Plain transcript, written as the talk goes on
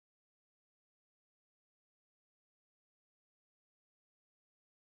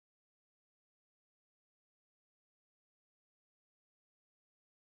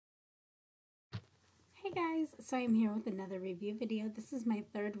Hey guys, so I'm here with another review video. This is my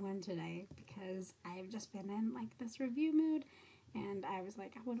third one today because I've just been in like this review mood and I was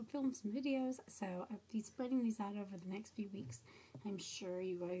like, I want to film some videos, so I'll be spreading these out over the next few weeks. I'm sure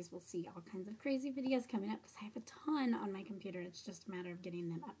you guys will see all kinds of crazy videos coming up because I have a ton on my computer. It's just a matter of getting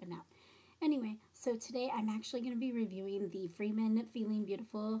them up and out. Anyway, so today I'm actually going to be reviewing the Freeman Feeling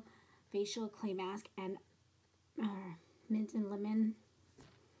Beautiful Facial Clay Mask and Mint and Lemon.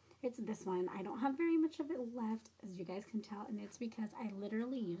 It's this one. I don't have very much of it left, as you guys can tell, and it's because I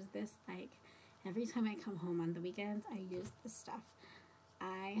literally use this like every time I come home on the weekends. I use this stuff.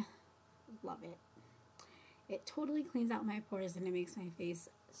 I love it. It totally cleans out my pores and it makes my face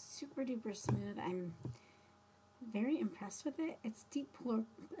super duper smooth. I'm very impressed with it. It's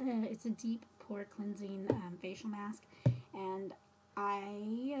it's a deep pore cleansing facial mask, and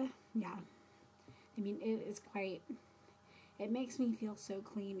I mean, it is quite. It makes me feel so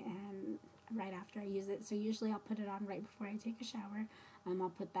clean and right after I use it. So usually I'll put it on right before I take a shower. I'll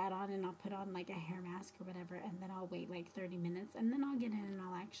put that on and I'll put on like a hair mask or whatever, and then I'll wait like 30 minutes and then I'll get in and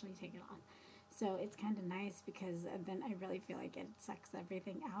I'll actually take it off. So it's kind of nice because then I really feel like it sucks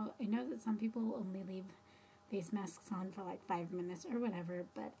everything out. I know that some people only leave face masks on for like 5 minutes or whatever,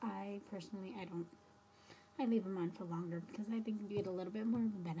 but I personally, I leave them on for longer because I think you get a little bit more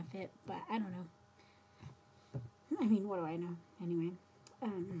of a benefit, but I don't know. I mean, what do I know? Anyway,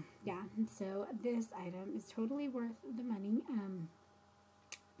 yeah, and so this item is totally worth the money.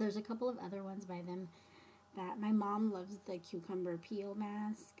 There's a couple of other ones by them that my mom loves, the cucumber peel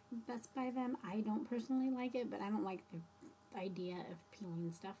mask that's by them. I don't personally like it, but I don't like the idea of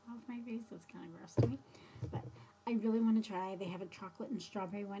peeling stuff off my face. That's kind of gross to me, but I really want to try. They have a chocolate and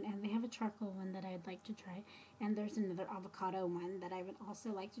strawberry one, and they have a charcoal one that I'd like to try, and there's another avocado one that I would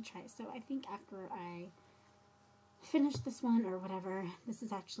also like to try. So I think after I finish this one or whatever, this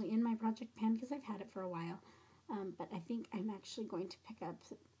is actually in my project pan because I've had it for a while, but I think I'm actually going to pick up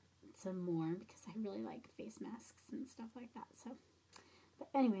some more because I really like face masks and stuff like that. So, but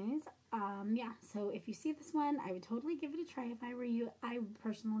anyways, yeah, so if you see this one, I would totally give it a try. If I were you, I would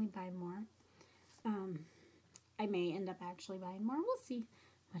personally buy more. I may end up actually buying more. We'll see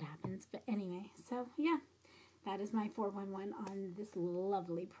what happens. But anyway, so yeah, that is my 411 on this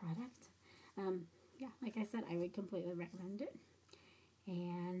lovely product. Yeah, like I said, I would completely recommend it.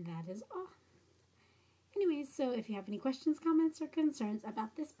 And that is all. Anyways, so if you have any questions, comments, or concerns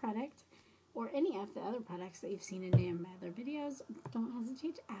about this product or any of the other products that you've seen in any of my other videos, don't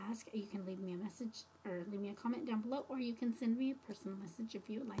hesitate to ask. You can leave me a message or leave me a comment down below, or you can send me a personal message if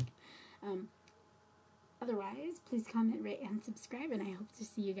you would like. Otherwise, please comment, rate, and subscribe, and I hope to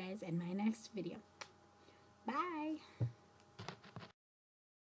see you guys in my next video. Bye!